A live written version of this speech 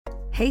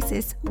Hey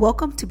sis,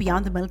 welcome to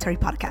Beyond the Military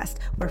podcast,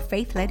 where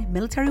faith-led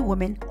military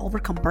women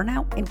overcome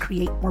burnout and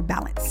create more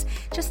balance.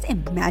 Just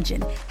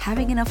imagine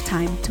having enough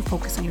time to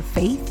focus on your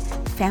faith,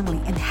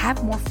 family, and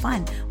have more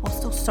fun while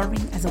still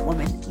serving as a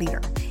woman leader.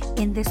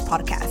 In this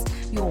podcast,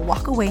 you will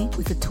walk away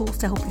with the tools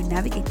to help you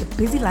navigate the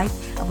busy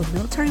life of a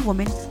military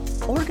woman,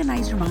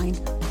 organize your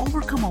mind,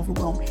 overcome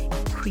overwhelm,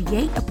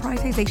 create a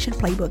prioritization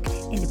playbook,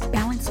 and a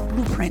balanced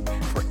blueprint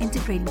for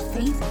integrating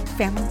faith,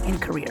 family,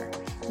 and career.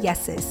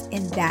 Yes, sis,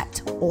 in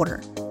that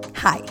order.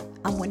 Hi,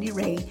 I'm Wendy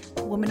Ray,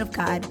 woman of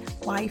God,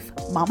 wife,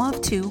 mama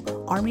of two,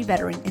 Army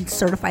veteran, and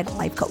certified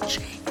life coach.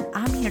 And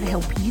I'm here to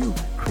help you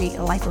create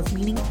a life of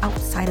meaning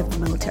outside of the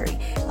military,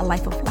 a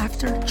life of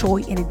laughter,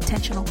 joy, and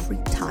intentional free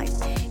time.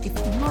 If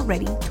you are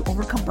ready to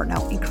overcome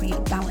burnout and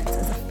create balance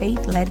as a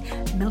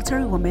faith-led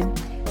military woman,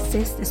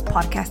 sis, this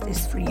podcast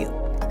is for you.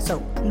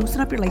 So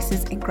loosen up your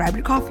laces and grab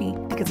your coffee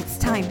because it's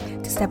time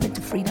to step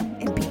into freedom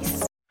and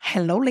peace.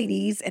 Hello,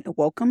 ladies, and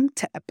welcome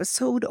to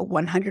episode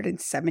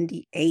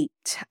 178.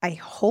 I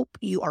hope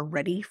you are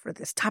ready for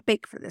this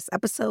topic, for this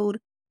episode,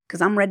 because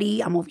I'm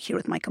ready. I'm over here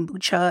with my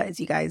kombucha. As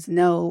you guys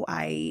know,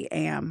 I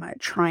am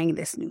trying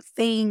this new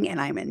thing,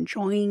 and I'm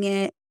enjoying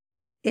it.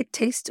 It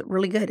tastes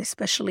really good,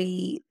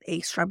 especially a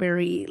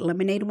strawberry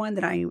lemonade one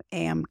that I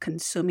am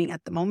consuming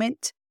at the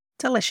moment.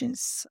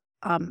 Delicious.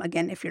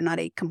 Again, if you're not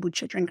a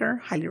kombucha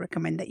drinker, highly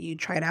recommend that you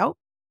try it out,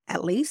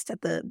 at least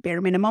at the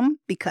bare minimum,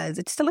 because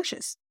it's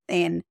delicious.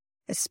 And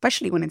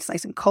especially when it's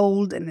nice and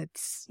cold and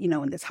it's,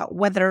 in this hot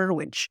weather,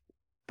 which,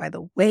 by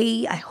the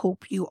way, I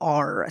hope you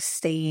are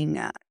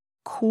staying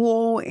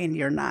cool and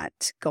you're not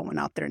going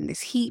out there in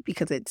this heat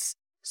because it's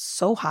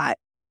so hot.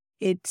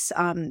 It's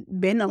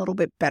been a little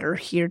bit better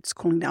here. It's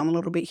cooling down a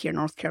little bit here in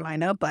North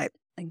Carolina. But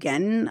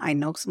again, I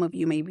know some of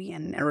you may be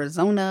in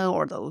Arizona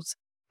or those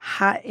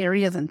hot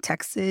areas in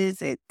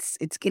Texas.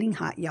 It's getting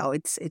hot, y'all.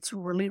 It's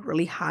really,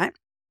 really hot.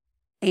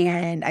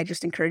 And I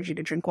just encourage you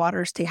to drink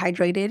water, stay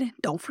hydrated.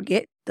 Don't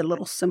forget the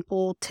little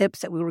simple tips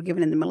that we were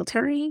given in the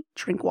military.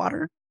 Drink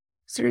water.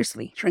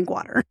 Seriously, drink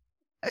water.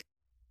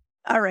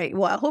 All right.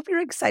 Well, I hope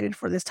you're excited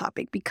for this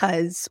topic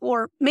because,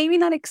 or maybe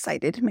not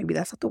excited, maybe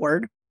that's not the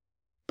word,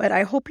 but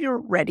I hope you're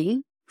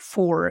ready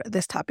for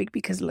this topic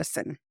because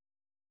listen,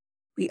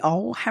 we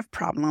all have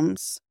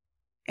problems.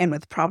 And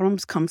with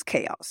problems comes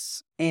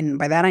chaos. And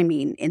by that, I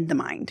mean in the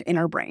mind, in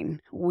our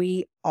brain.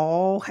 We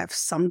all have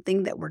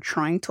something that we're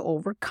trying to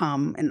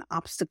overcome, an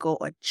obstacle,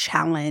 a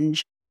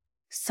challenge,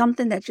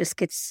 something that just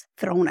gets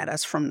thrown at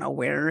us from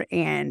nowhere.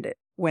 And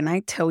when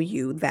I tell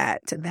you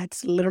that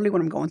that's literally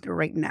what I'm going through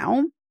right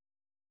now,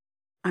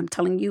 I'm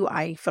telling you,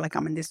 I feel like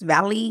I'm in this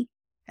valley.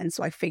 And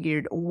so I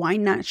figured, why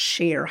not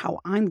share how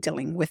I'm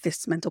dealing with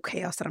this mental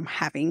chaos that I'm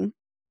having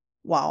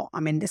while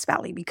I'm in this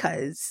valley,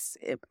 because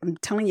I'm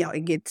telling y'all,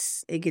 it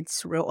gets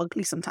real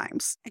ugly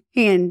sometimes.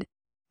 And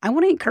I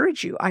want to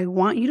encourage you. I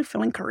want you to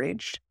feel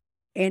encouraged.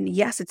 And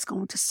yes, it's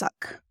going to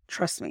suck.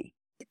 Trust me.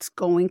 It's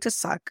going to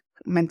suck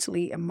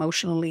mentally,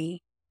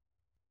 emotionally,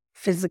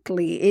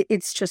 physically.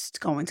 It's just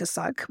going to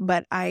suck.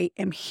 But I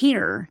am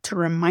here to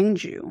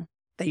remind you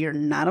that you're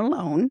not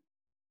alone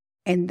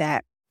and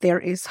that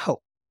there is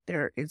hope.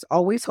 There is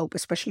always hope,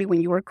 especially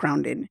when you are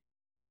grounded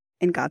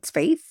in God's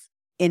faith,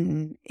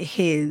 in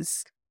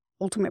his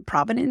ultimate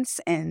providence.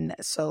 And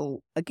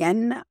so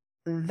again,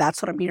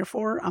 that's what I'm here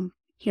for. I'm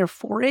here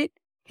for it.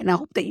 And I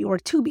hope that you are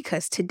too,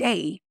 because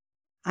today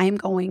I am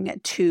going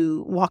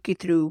to walk you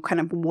through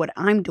kind of what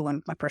I'm doing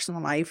with my personal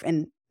life,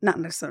 and not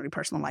necessarily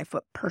personal life,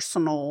 but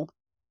personal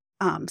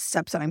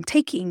steps that I'm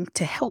taking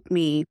to help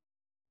me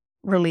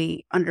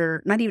really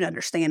not even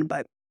understand,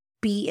 but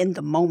be in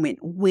the moment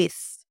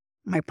with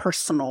my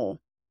personal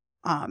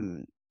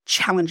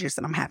challenges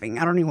that I'm having.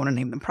 I don't even want to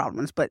name them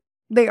problems, but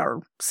they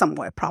are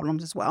somewhat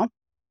problems as well.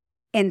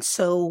 And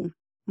so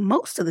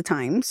most of the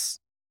times,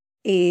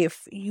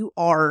 if you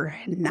are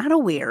not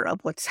aware of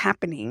what's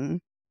happening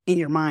in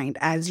your mind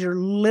as you're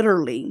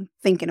literally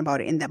thinking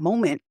about it in that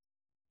moment,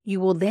 you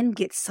will then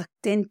get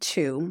sucked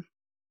into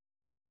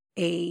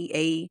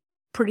a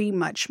pretty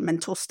much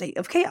mental state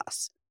of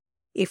chaos.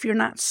 If you're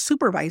not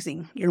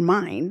supervising your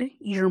mind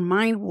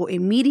will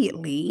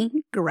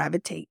immediately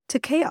gravitate to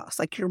chaos.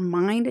 Like your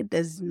mind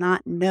does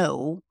not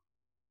know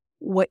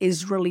what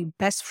is really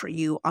best for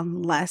you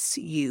unless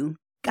you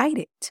guide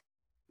it.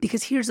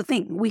 Because here's the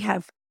thing, we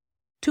have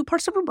two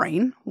parts of our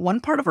brain.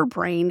 One part of our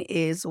brain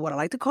is what I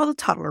like to call the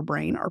toddler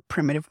brain or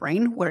primitive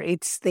brain, where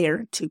it's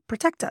there to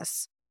protect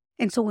us.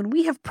 And so when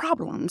we have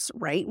problems,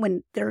 right,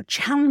 when there are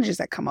challenges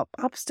that come up,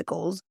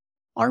 obstacles,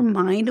 our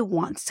mind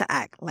wants to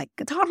act like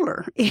a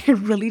toddler. It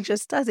really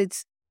just does.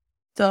 It's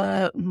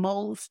the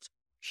most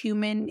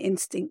human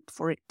instinct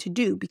for it to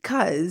do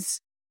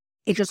because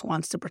it just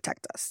wants to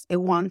protect us.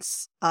 It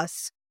wants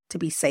us to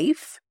be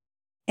safe.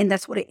 And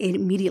that's what it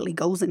immediately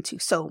goes into.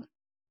 So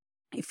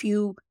if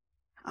you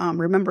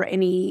remember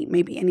any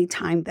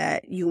time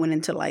that you went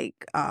into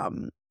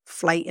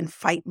flight and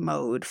fight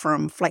mode,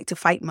 from flight to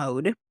fight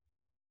mode,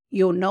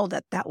 you'll know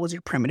that was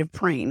your primitive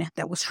brain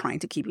that was trying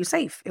to keep you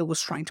safe. It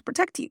was trying to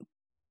protect you.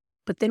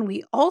 But then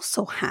we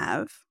also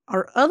have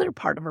our other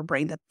part of our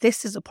brain, that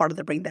this is a part of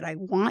the brain that I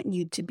want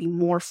you to be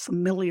more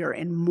familiar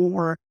and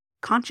more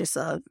conscious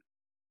of,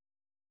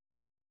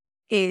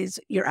 is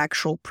your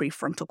actual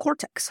prefrontal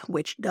cortex,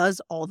 which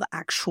does all the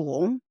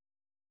actual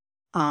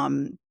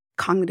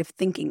cognitive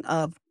thinking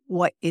of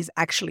what is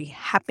actually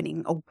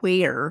happening,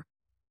 aware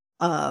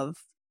of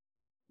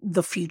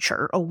the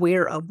future,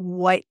 aware of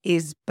what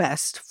is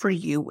best for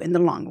you in the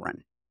long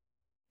run.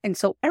 And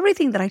so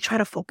everything that I try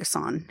to focus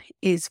on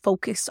is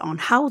focused on,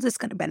 how is this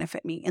going to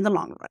benefit me in the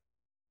long run?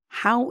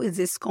 How is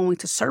this going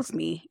to serve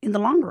me in the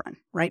long run,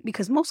 right?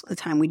 Because most of the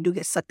time we do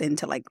get sucked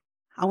into like,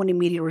 I want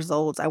immediate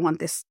results. I want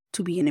this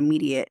to be an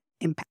immediate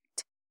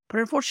impact.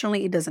 But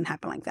unfortunately, it doesn't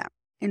happen like that.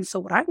 And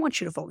so what I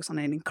want you to focus on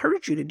and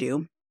encourage you to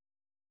do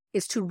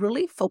is to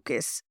really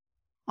focus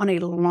on a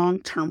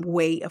long-term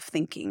way of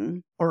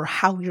thinking, or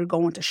how you're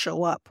going to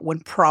show up when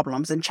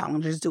problems and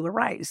challenges do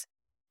arise.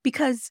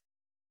 Because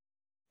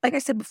like I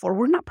said before,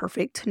 we're not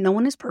perfect. No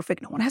one is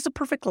perfect. No one has a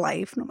perfect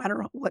life, no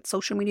matter what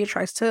social media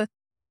tries to,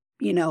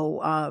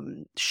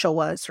 show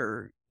us,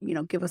 or,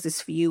 give us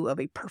this view of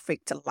a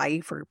perfect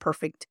life or a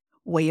perfect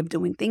way of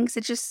doing things.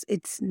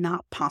 It's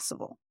not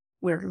possible.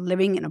 We're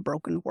living in a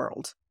broken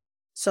world.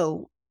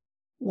 So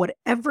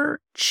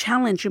whatever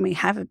challenge you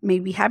may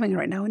be having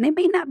right now, and it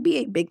may not be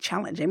a big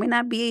challenge, it may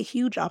not be a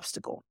huge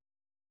obstacle,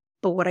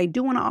 but what I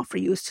do want to offer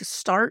you is to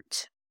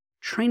start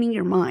training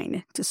your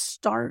mind, to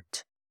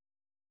start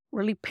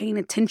really paying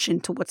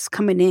attention to what's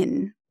coming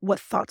in, what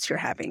thoughts you're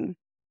having,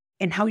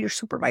 and how you're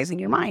supervising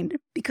your mind.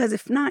 Because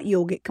if not,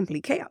 you'll get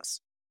complete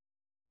chaos.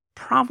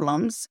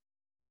 Problems,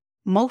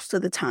 most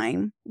of the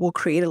time, will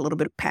create a little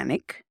bit of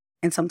panic,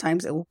 and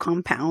sometimes it will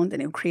compound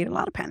and it will create a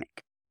lot of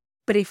panic.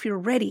 But if you're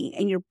ready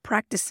and you're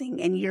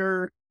practicing and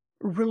you're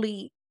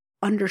really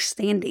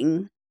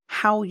understanding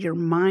how your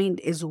mind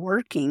is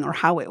working or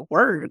how it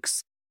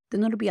works,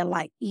 then it'll be a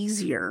lot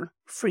easier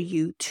for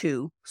you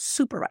to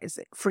supervise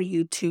it, for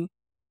you to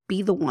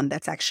be the one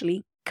that's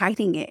actually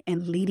guiding it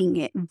and leading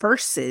it,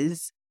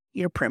 versus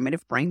your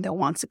primitive brain that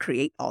wants to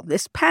create all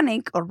this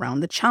panic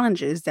around the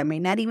challenges that may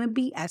not even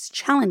be as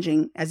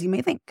challenging as you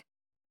may think.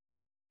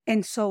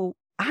 And so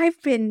I've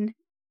been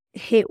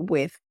hit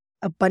with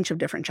a bunch of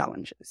different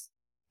challenges.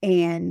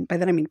 And by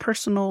that, I mean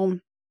personal,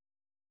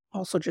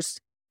 also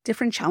just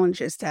different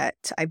challenges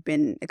that I've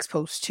been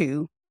exposed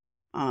to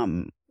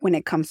when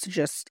it comes to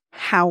just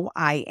how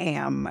I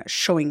am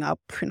showing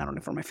up, not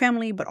only for my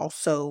family, but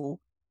also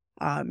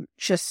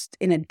just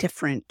in a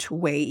different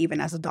way, even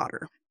as a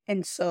daughter.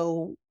 And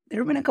so there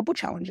have been a couple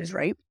challenges,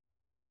 right?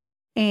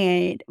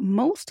 And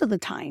most of the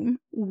time,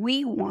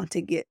 we want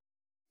to get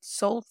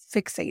so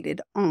fixated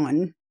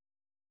on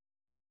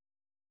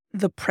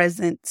the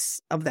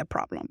presence of that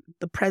problem,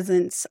 the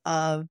presence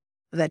of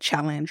that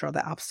challenge or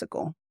the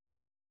obstacle,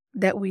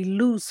 that we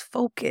lose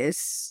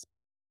focus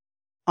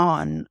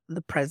on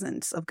the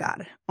presence of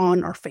God,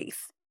 on our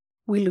faith.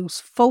 We lose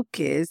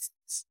focus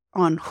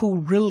on who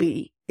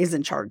really is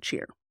in charge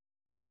here.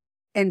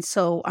 And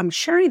so I'm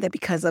sharing that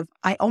because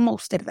I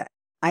almost did that.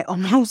 I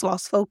almost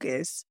lost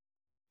focus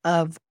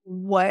of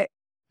what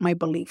my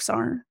beliefs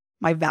are,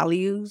 my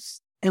values,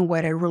 and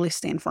what I really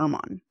stand firm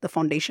on, the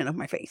foundation of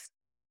my faith.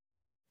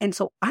 And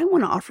so I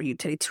want to offer you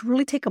today to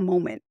really take a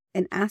moment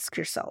and ask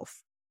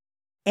yourself,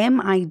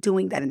 am I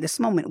doing that in this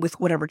moment with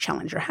whatever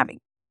challenge you're having?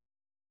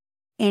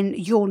 And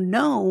you'll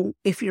know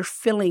if you're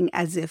feeling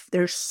as if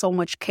there's so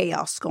much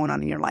chaos going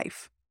on in your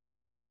life.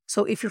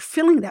 So if you're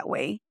feeling that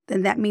way,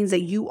 then that means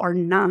that you are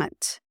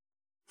not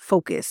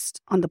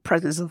focused on the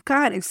presence of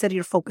God. Instead,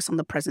 you're focused on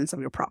the presence of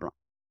your problem.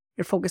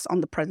 You're focused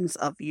on the presence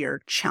of your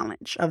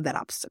challenge, of that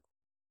obstacle.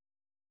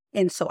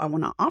 And so I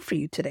want to offer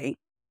you today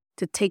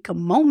to take a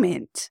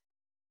moment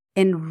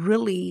and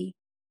really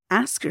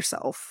ask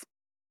yourself,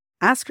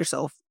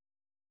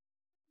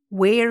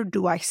 where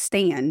do I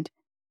stand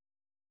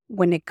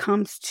when it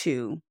comes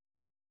to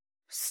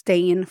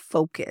staying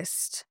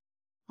focused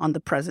on the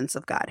presence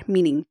of God?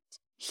 Meaning,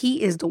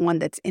 He is the one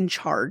that's in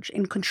charge,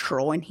 in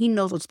control, and He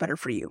knows what's better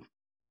for you.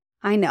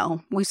 I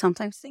know we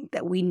sometimes think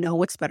that we know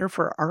what's better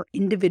for our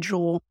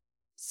individual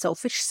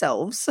selfish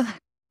selves,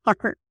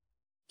 our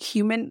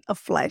human of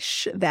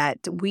flesh,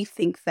 that we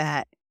think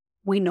that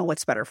we know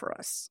what's better for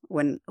us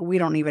when we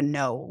don't even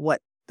know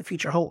what the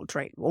future holds,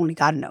 right? Only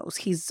God knows.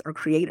 He's our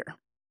creator.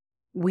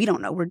 We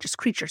don't know. We're just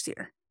creatures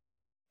here.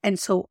 And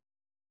so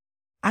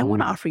I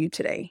want to offer you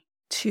today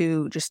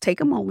to just take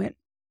a moment,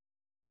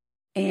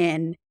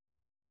 and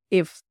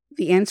if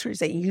the answer is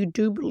that you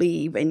do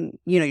believe, and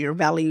your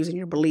values and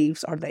your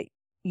beliefs are that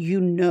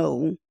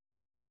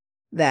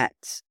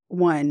that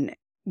one,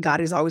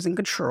 God is always in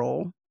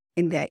control,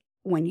 and that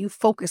when you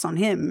focus on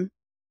Him,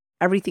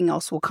 everything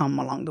else will come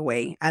along the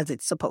way as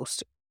it's supposed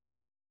to.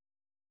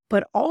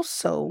 But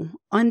also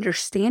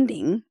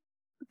understanding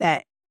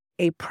that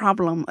a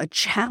problem, a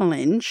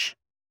challenge,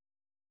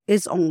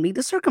 is only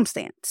the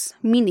circumstance,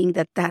 meaning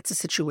that that's a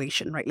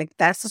situation, right? Like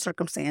that's the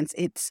circumstance.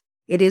 It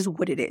is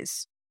what it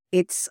is.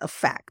 It's a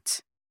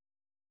fact.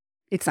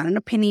 It's not an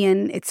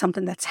opinion. It's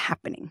something that's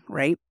happening,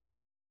 right?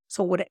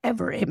 So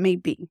whatever it may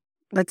be,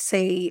 let's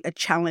say a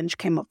challenge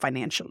came up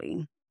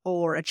financially,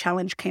 or a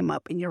challenge came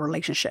up in your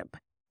relationship,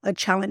 a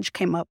challenge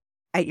came up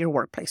at your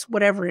workplace,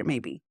 whatever it may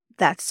be.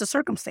 That's the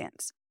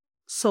circumstance.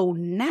 So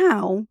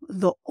now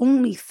the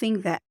only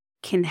thing that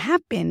can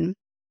happen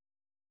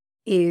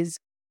is,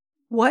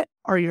 what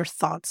are your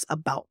thoughts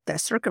about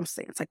that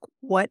circumstance? Like,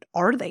 what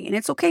are they? And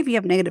it's okay if you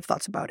have negative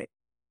thoughts about it.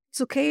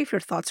 It's okay if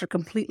your thoughts are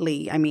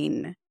completely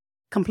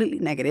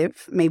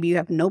negative. Maybe you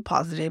have no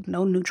positive,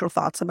 no neutral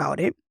thoughts about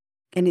it.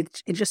 And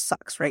it just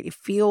sucks, right? It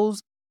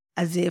feels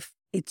as if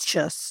it's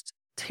just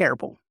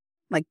terrible.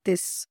 Like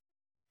this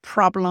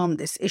problem,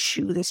 this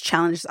issue, this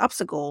challenge, this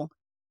obstacle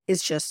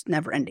is just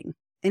never ending.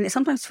 And it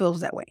sometimes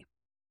feels that way.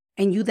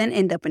 And you then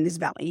end up in this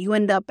valley. You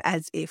end up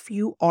as if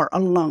you are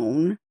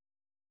alone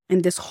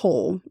in this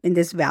hole, in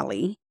this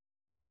valley,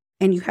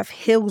 and you have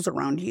hills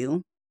around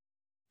you,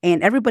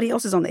 and everybody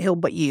else is on the hill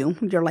but you.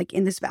 You're like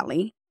in this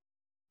valley,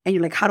 and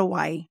you're like, how do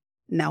I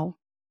now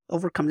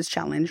overcome this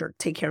challenge or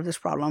take care of this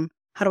problem?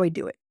 How do I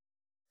do it?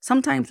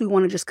 Sometimes we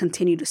want to just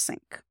continue to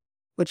sink,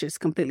 which is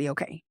completely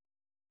okay.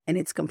 And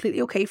it's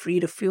completely okay for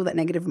you to feel that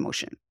negative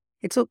emotion.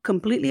 It's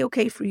completely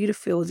okay for you to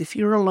feel as if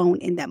you're alone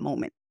in that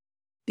moment.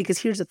 Because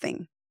here's the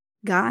thing.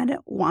 God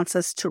wants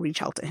us to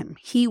reach out to him.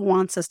 He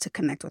wants us to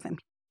connect with him.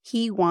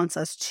 He wants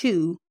us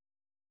to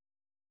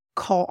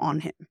call on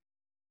him.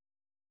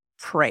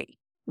 Pray,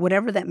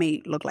 whatever that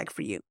may look like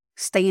for you.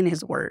 Stay in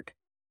his word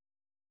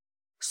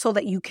so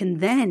that you can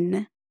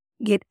then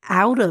get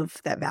out of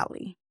that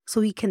valley.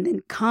 So he can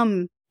then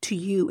come to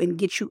you and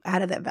get you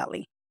out of that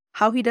valley.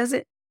 How he does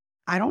it,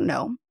 I don't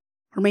know.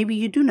 Or maybe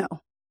you do know.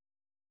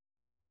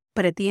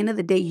 But at the end of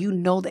the day, you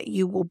know that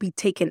you will be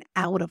taken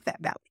out of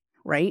that valley,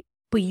 right?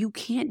 But you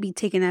can't be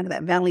taken out of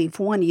that valley if,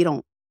 one, you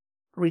don't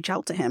reach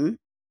out to him.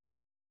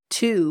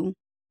 Two,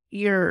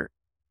 you're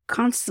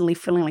constantly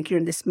feeling like you're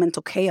in this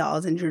mental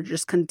chaos and you're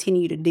just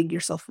continue to dig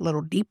yourself a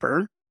little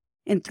deeper.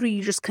 And three,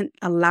 you just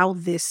allow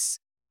this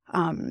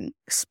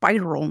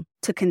spiral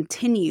to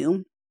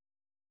continue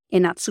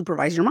and not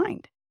supervise your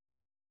mind.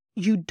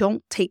 You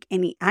don't take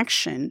any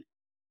action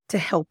to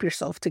help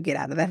yourself to get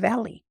out of that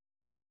valley.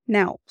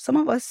 Now, some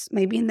of us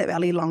may be in that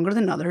valley longer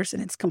than others,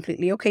 and it's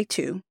completely okay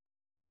too.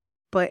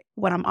 But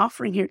what I'm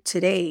offering here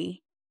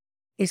today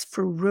is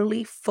for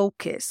really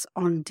focus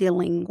on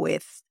dealing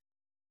with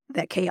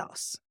that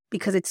chaos,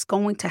 because it's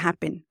going to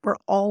happen. We're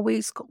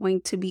always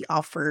going to be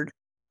offered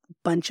a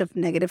bunch of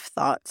negative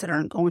thoughts that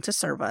aren't going to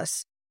serve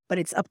us, but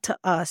it's up to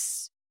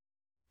us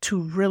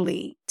to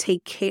really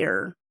take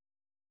care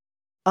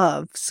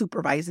of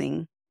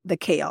supervising the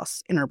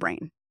chaos in our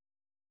brain.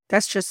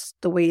 That's just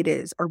the way it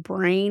is. Our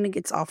brain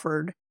gets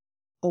offered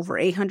over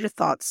 800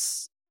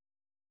 thoughts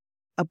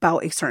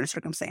about a certain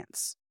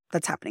circumstance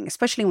that's happening,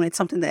 especially when it's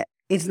something that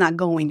is not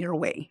going your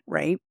way,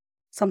 right?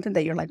 Something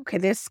that you're like, okay,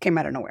 this came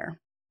out of nowhere.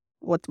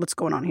 What's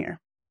going on here?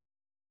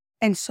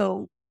 And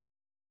so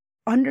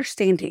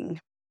understanding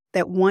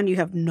that, one, you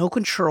have no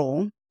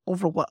control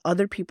over what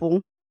other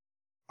people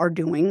are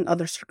doing,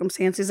 other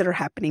circumstances that are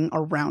happening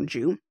around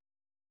you.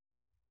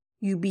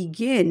 You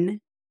begin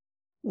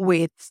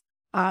with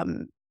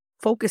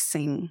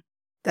focusing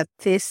that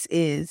this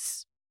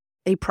is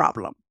a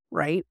problem,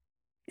 right?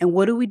 And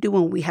what do we do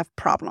when we have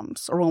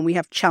problems or when we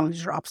have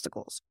challenges or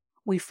obstacles?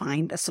 We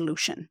find a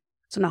solution.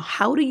 So now,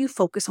 how do you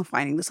focus on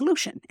finding the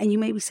solution? And you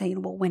may be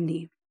saying, well,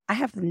 Wendy, I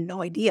have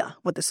no idea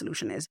what the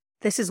solution is.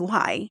 This is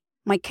why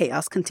my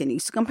chaos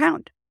continues to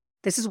compound.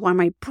 This is why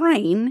my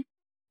brain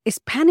is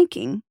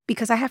panicking,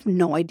 because I have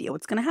no idea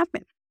what's going to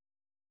happen.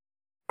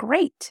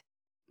 Great.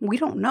 We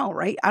don't know,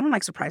 right? I don't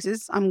like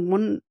surprises. I'm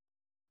one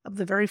of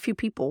the very few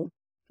people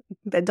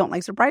that don't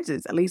like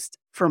surprises, at least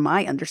from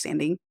my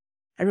understanding.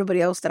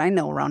 Everybody else that I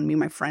know around me,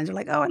 my friends, are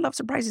like, oh, I love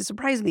surprises.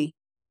 Surprise me.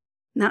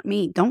 Not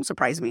me. Don't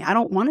surprise me. I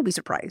don't want to be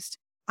surprised.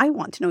 I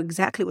want to know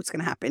exactly what's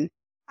going to happen.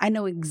 I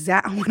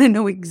want to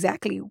know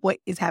exactly what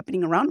is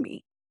happening around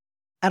me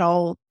at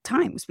all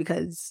times,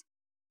 because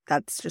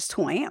that's just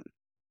who I am.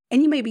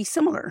 And you may be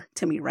similar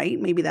to me, right?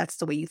 Maybe that's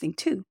the way you think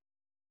too.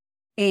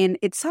 And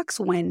it sucks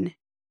when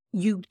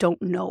you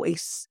don't know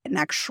an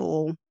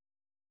actual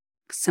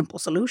simple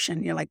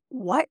solution. You're like,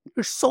 what?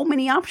 There's so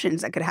many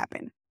options that could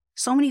happen.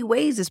 So many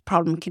ways this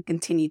problem can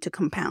continue to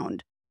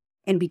compound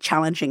and be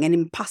challenging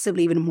and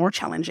possibly even more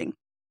challenging.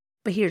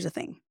 But here's the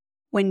thing.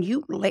 When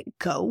you let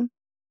go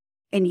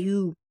and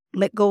you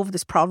let go of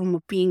this problem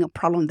of being a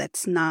problem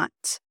that's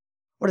not,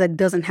 or that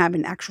doesn't have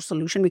an actual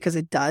solution, because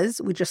it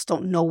does, we just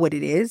don't know what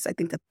it is. I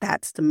think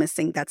that's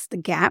the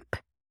gap.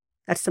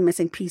 That's the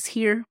missing piece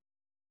here.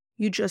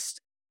 You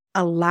just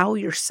allow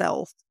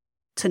yourself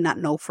to not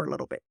know for a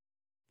little bit.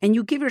 And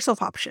you give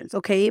yourself options,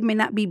 okay? It may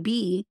not be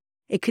B.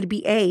 It could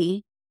be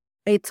A.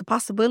 It's a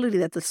possibility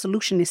that the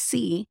solution is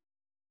C.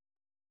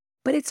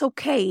 But it's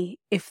okay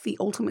if the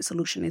ultimate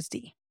solution is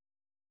D.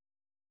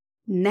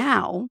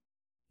 Now,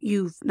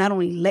 you've not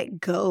only let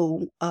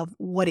go of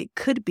what it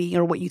could be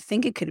or what you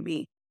think it could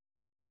be,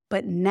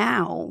 but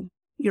now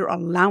you're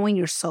allowing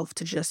yourself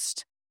to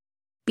just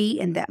be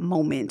in that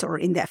moment or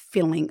in that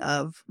feeling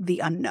of the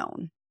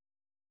unknown.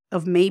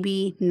 of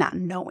maybe not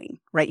knowing,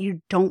 right?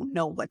 You don't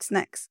know what's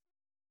next.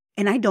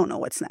 And I don't know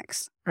what's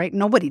next, right?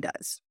 Nobody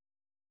does.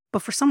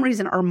 But for some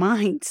reason, our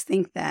minds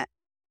think that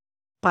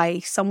by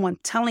someone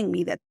telling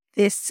me that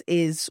this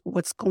is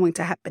what's going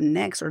to happen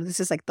next, or this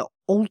is like the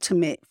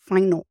ultimate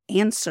final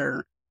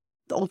answer,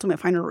 the ultimate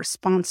final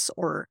response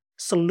or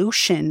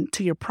solution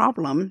to your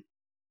problem,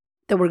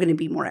 that we're going to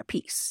be more at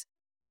peace.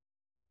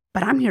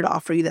 But I'm here to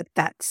offer you that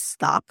that's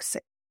the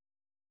opposite.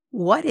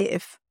 What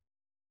if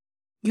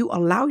you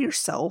allow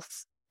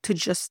yourself to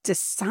just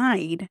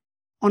decide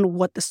on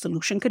what the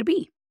solution could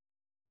be?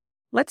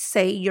 Let's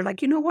say you're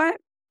like, you know what?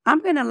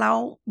 I'm going to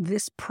allow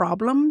this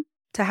problem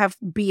to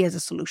be as a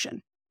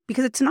solution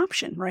because it's an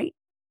option, right?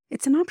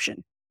 It's an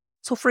option.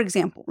 So for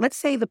example, let's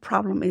say the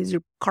problem is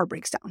your car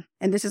breaks down.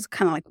 And this is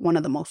kind of like one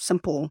of the most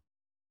simple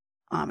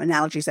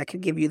analogies I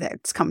could give you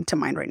that's come to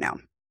mind right now.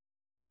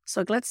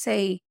 So let's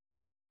say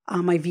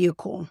my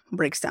vehicle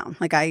breaks down.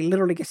 Like I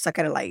literally get stuck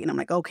at a light and I'm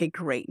like, okay,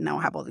 great. Now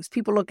I have all these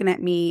people looking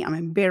at me. I'm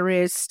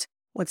embarrassed.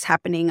 What's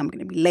happening? I'm going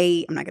to be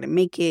late. I'm not going to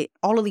make it.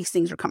 All of these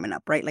things are coming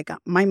up, right? Like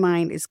my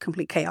mind is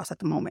complete chaos at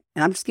the moment.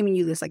 And I'm just giving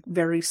you this like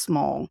very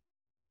small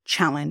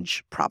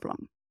challenge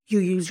problem. You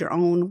use your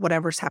own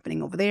whatever's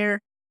happening over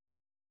there.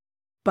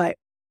 But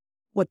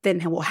what then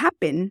will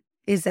happen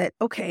is that,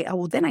 okay, I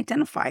will then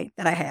identify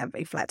that I have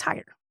a flat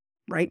tire,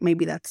 right?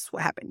 Maybe that's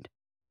what happened.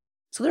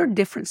 So there are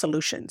different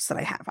solutions that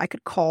I have. I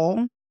could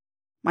call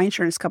my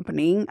insurance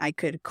company. I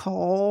could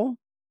call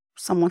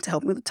someone to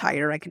help me with the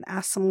tire. I can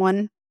ask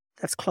someone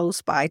that's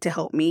close by to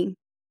help me,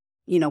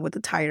 with the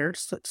tire,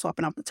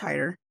 swapping out the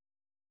tire.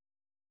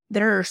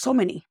 There are so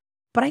many,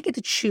 but I get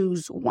to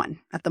choose one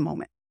at the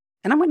moment.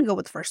 And I'm going to go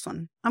with the first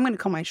one. I'm going to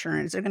call my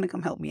insurance. They're going to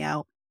come help me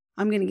out.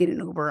 I'm going to get an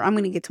Uber. I'm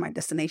going to get to my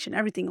destination.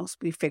 Everything else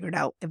will be figured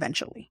out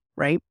eventually,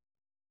 right?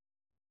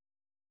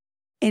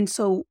 And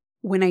so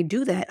when I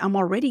do that, I'm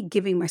already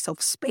giving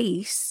myself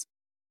space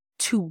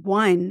to,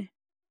 one,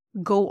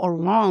 go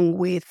along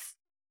with,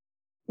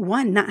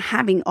 not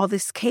having all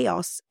this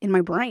chaos in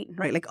my brain,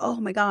 right? Like, oh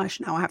my gosh,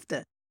 now I have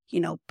to,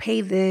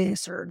 pay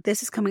this, or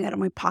this is coming out of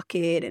my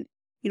pocket. And,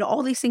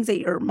 all these things that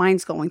your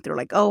mind's going through,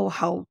 like, oh,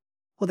 how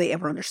will they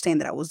ever understand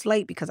that I was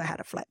late because I had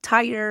a flat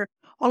tire?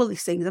 All of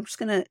these things. I'm just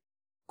going to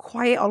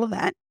quiet all of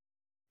that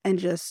and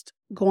just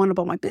go on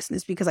about my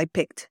business because I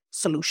picked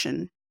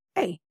solution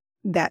A.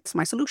 That's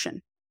my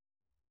solution.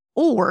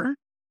 Or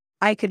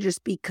I could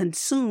just be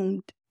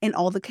consumed in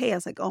all the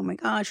chaos. Like, oh my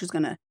gosh, who's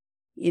going to,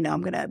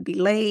 I'm going to be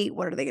late.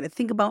 What are they going to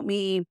think about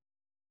me?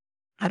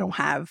 I don't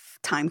have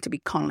time to be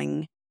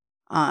calling,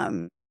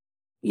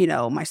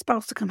 my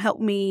spouse to come help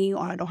me,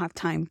 or I don't have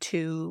time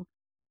to,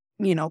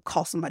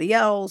 call somebody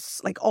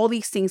else. Like all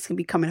these things can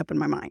be coming up in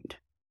my mind.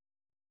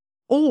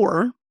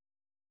 Or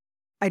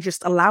I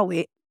just allow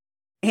it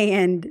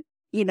and,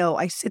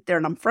 I sit there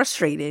and I'm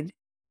frustrated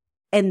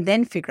and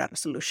then figure out a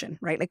solution,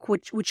 right? Like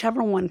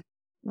whichever one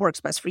works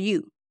best for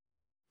you.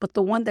 But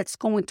the one that's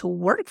going to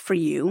work for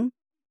you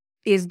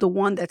is the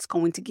one that's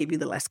going to give you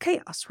the less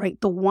chaos, right?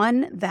 The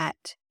one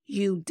that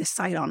you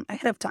decide on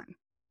ahead of time.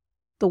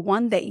 The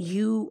one that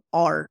you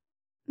are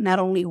not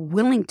only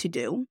willing to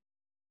do,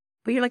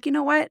 but you're like, you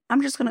know what?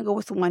 I'm just going to go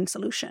with one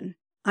solution.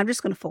 I'm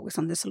just going to focus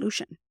on this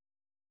solution.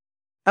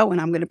 Oh,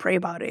 and I'm going to pray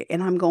about it.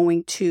 And I'm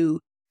going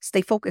to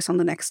stay focused on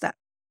the next step.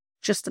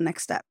 Just the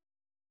next step.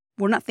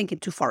 We're not thinking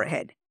too far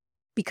ahead.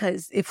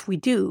 Because if we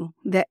do,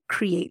 that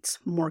creates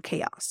more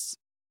chaos.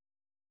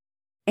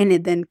 And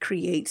it then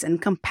creates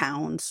and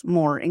compounds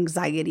more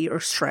anxiety or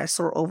stress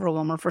or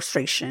overwhelm or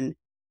frustration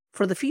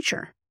for the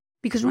future.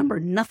 Because remember,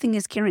 nothing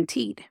is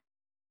guaranteed.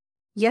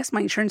 Yes,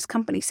 my insurance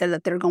company said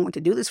that they're going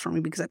to do this for me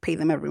because I pay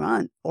them every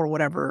month or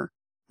whatever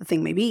the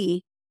thing may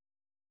be.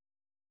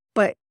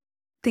 But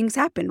things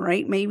happen,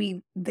 right?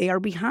 Maybe they are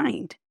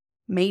behind.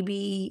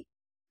 Maybe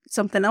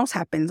something else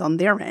happens on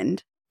their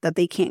end that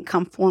they can't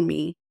come for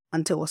me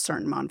until a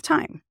certain amount of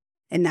time.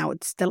 And now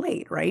it's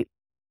delayed, right?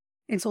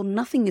 And so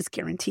nothing is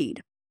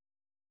guaranteed.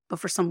 But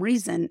for some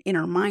reason, in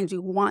our minds, we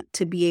want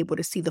to be able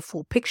to see the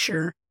full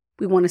picture.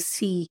 We want to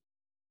see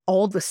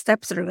all the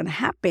steps that are going to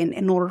happen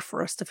in order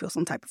for us to feel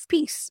some type of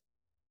peace.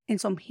 And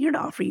so I'm here to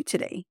offer you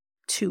today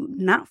to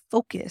not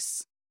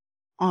focus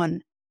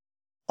on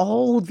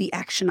all the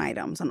action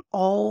items, on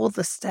all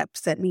the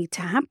steps that need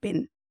to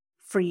happen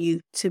for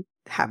you to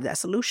have that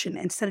solution.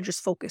 Instead of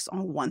just focus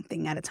on one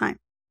thing at a time.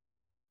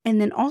 And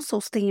then also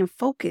staying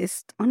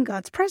focused on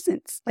God's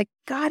presence. Like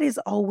God is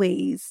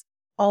always,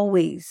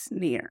 always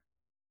near.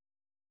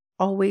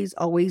 Always,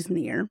 always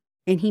near.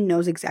 And He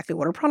knows exactly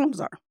what our problems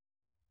are.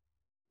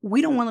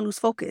 We don't want to lose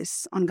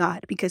focus on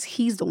God because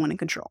He's the one in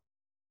control.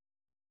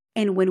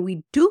 And when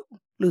we do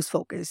lose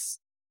focus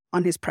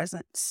on His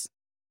presence,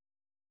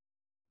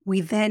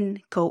 we then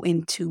go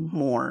into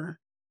more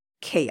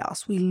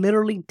chaos. We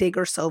literally dig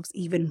ourselves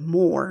even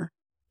more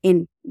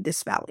in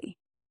this valley,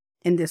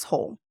 in this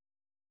hole,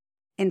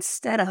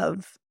 instead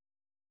of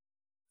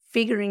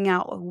figuring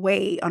out a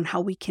way on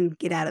how we can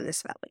get out of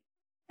this valley.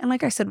 And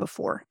like I said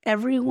before,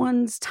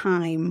 everyone's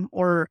time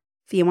or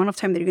the amount of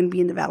time that you're going to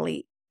be in the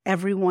valley,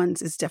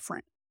 everyone's is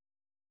different.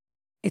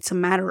 It's a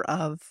matter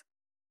of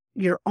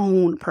your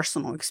own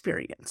personal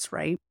experience,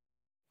 right?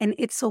 And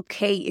it's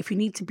okay if you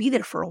need to be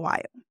there for a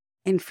while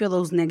and feel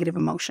those negative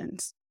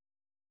emotions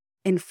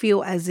and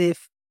feel as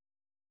if,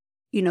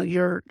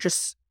 you're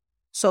just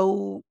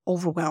so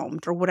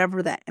overwhelmed or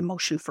whatever that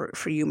emotion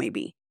for you may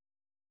be.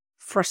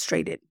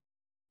 Frustrated,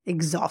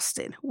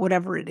 exhausted,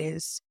 whatever it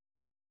is.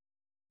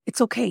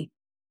 It's okay.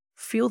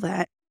 Feel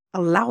that.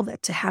 Allow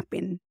that to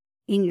happen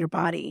in your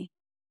body.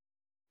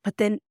 But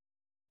then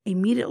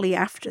immediately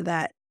after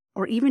that,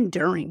 or even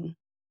during,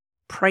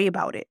 pray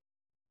about it.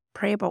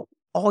 Pray about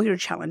all your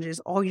challenges,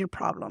 all your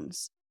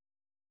problems.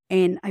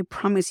 And I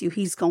promise you,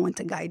 he's going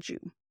to guide you.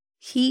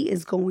 He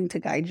is going to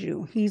guide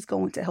you. He's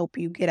going to help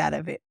you get out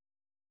of it.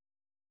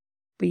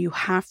 But you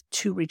have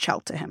to reach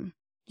out to him.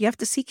 You have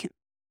to seek him.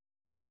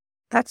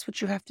 That's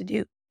what you have to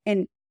do.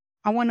 And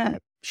I want to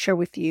share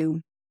with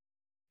you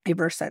a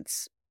verse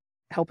that's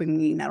helping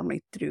me not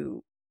only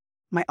through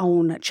my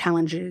own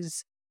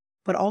challenges,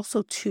 but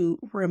also to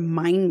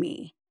remind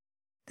me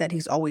that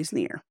he's always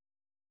near.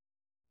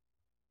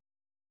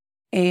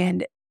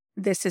 And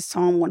this is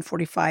Psalm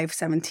 145,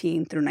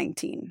 17 through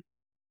 19.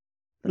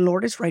 The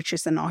Lord is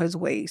righteous in all his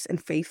ways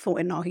and faithful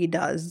in all he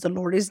does. The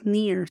Lord is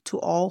near to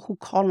all who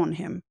call on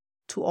him,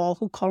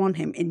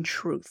 in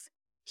truth.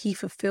 He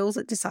fulfills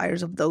the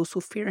desires of those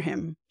who fear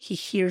him. He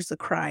hears the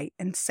cry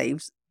and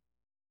saves.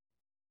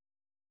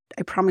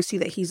 I promise you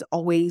that he's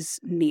always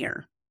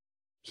near.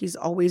 He's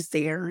always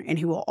there, and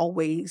he will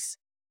always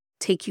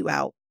take you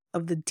out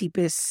of the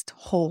deepest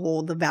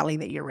hole, the valley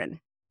that you're in.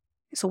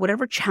 So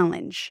whatever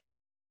challenge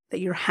that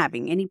you're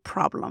having, any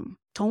problem,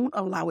 don't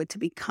allow it to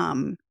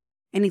become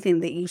anything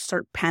that you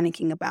start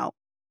panicking about.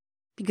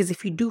 Because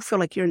if you do feel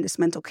like you're in this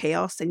mental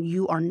chaos, then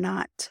you are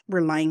not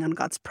relying on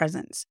God's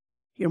presence.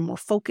 You're more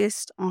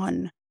focused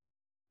on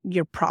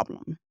your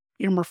problem.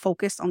 You're more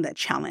focused on that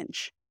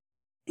challenge.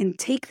 And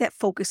take that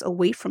focus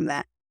away from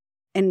that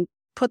and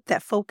put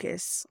that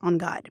focus on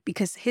God,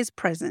 because his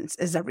presence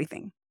is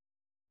everything.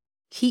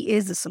 He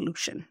is the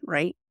solution,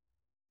 right?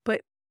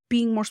 But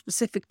being more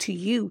specific to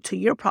you, to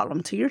your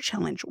problem, to your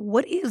challenge,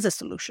 what is the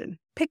solution?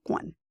 Pick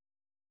one.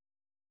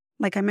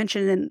 Like I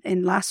mentioned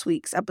in last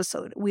week's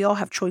episode, we all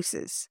have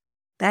choices.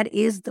 That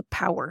is the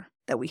power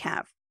that we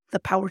have, the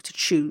power to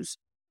choose.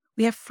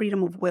 We have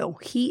freedom of will.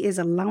 He is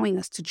allowing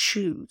us to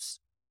choose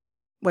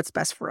what's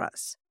best for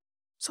us.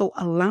 So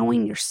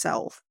allowing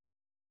yourself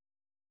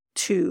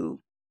to,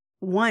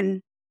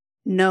 one,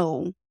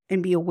 know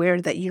and be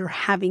aware that you're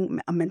having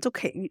a mental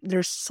chaos.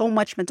 There's so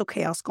much mental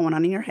chaos going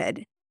on in your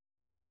head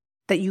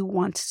that you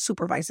want to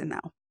supervise it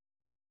now.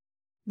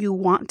 You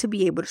want to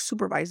be able to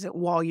supervise it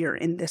while you're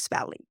in this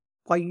valley,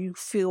 while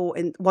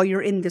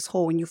you're in this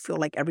hole and you feel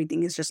like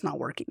everything is just not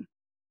working.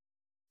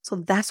 So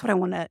that's what I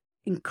want to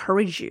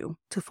encourage you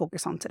to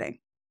focus on today.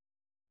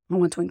 I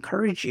want to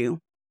encourage you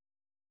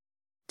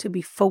to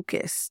be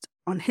focused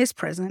on his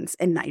presence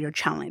and not your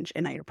challenge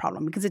and not your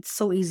problem, because it's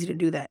so easy to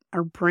do that.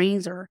 Our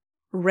brains are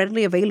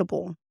readily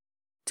available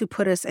to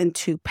put us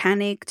into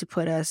panic, to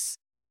put us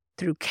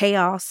through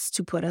chaos,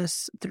 to put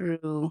us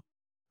through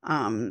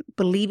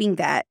believing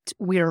that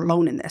we're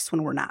alone in this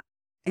when we're not.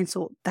 And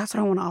so that's what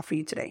I want to offer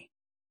you today,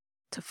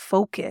 to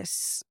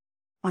focus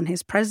on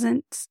his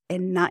presence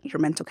and not your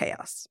mental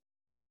chaos.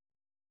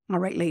 All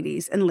right,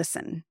 ladies, and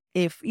listen,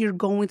 if you're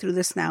going through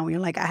this now and you're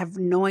like, I have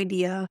no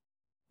idea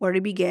where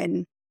to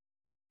begin.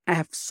 I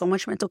have so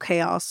much mental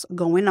chaos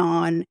going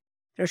on.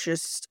 There's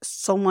just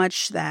so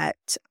much that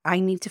I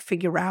need to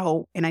figure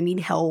out, and I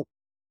need help,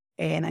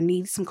 and I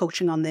need some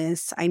coaching on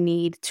this. I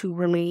need to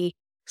really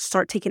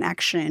start taking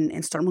action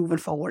and start moving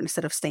forward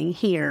instead of staying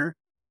here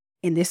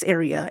in this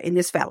area, in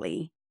this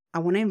valley. I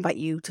want to invite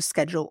you to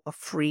schedule a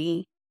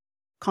free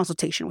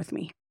consultation with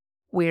me,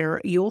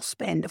 where you'll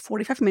spend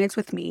 45 minutes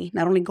with me,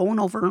 not only going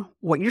over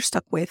what you're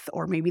stuck with,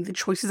 or maybe the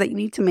choices that you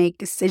need to make,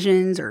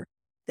 decisions, or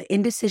the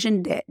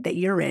indecision that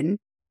you're in.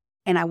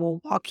 And I will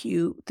walk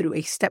you through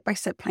a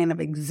step-by-step plan of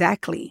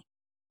exactly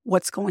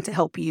what's going to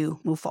help you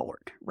move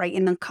forward, right?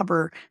 And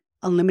uncover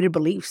unlimited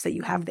beliefs that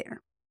you have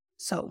there.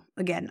 So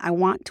again, I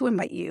want to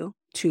invite you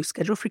to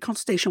schedule a free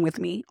consultation with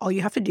me. All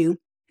you have to do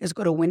is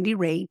go to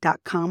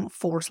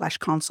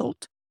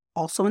wendyray.com/consult,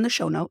 also in the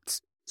show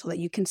notes, so that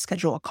you can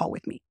schedule a call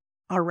with me.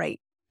 All right.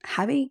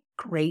 Have a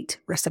great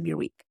rest of your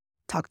week.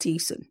 Talk to you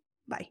soon.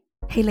 Bye.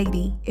 Hey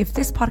lady, if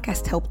this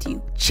podcast helped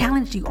you,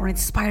 challenged you, or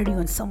inspired you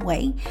in some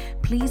way,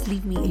 please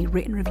leave me a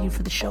written review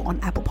for the show on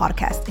Apple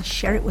Podcasts and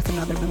share it with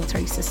another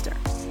military sister.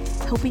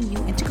 Helping you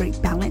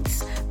integrate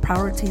balance,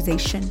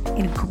 prioritization,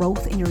 and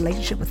growth in your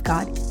relationship with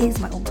God is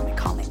my ultimate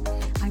calling.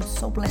 I'm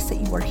so blessed that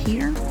you are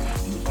here,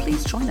 and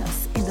please join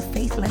us in the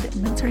Faith-Led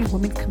Military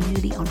Women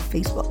community on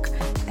Facebook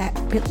at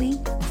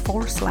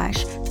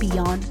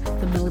bit.ly/Beyond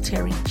the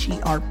Military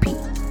GRP.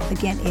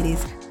 Again, it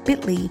is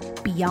bit.ly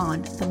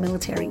Beyond the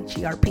Military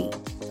GRP.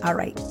 All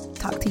right.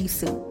 Talk to you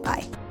soon.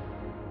 Bye.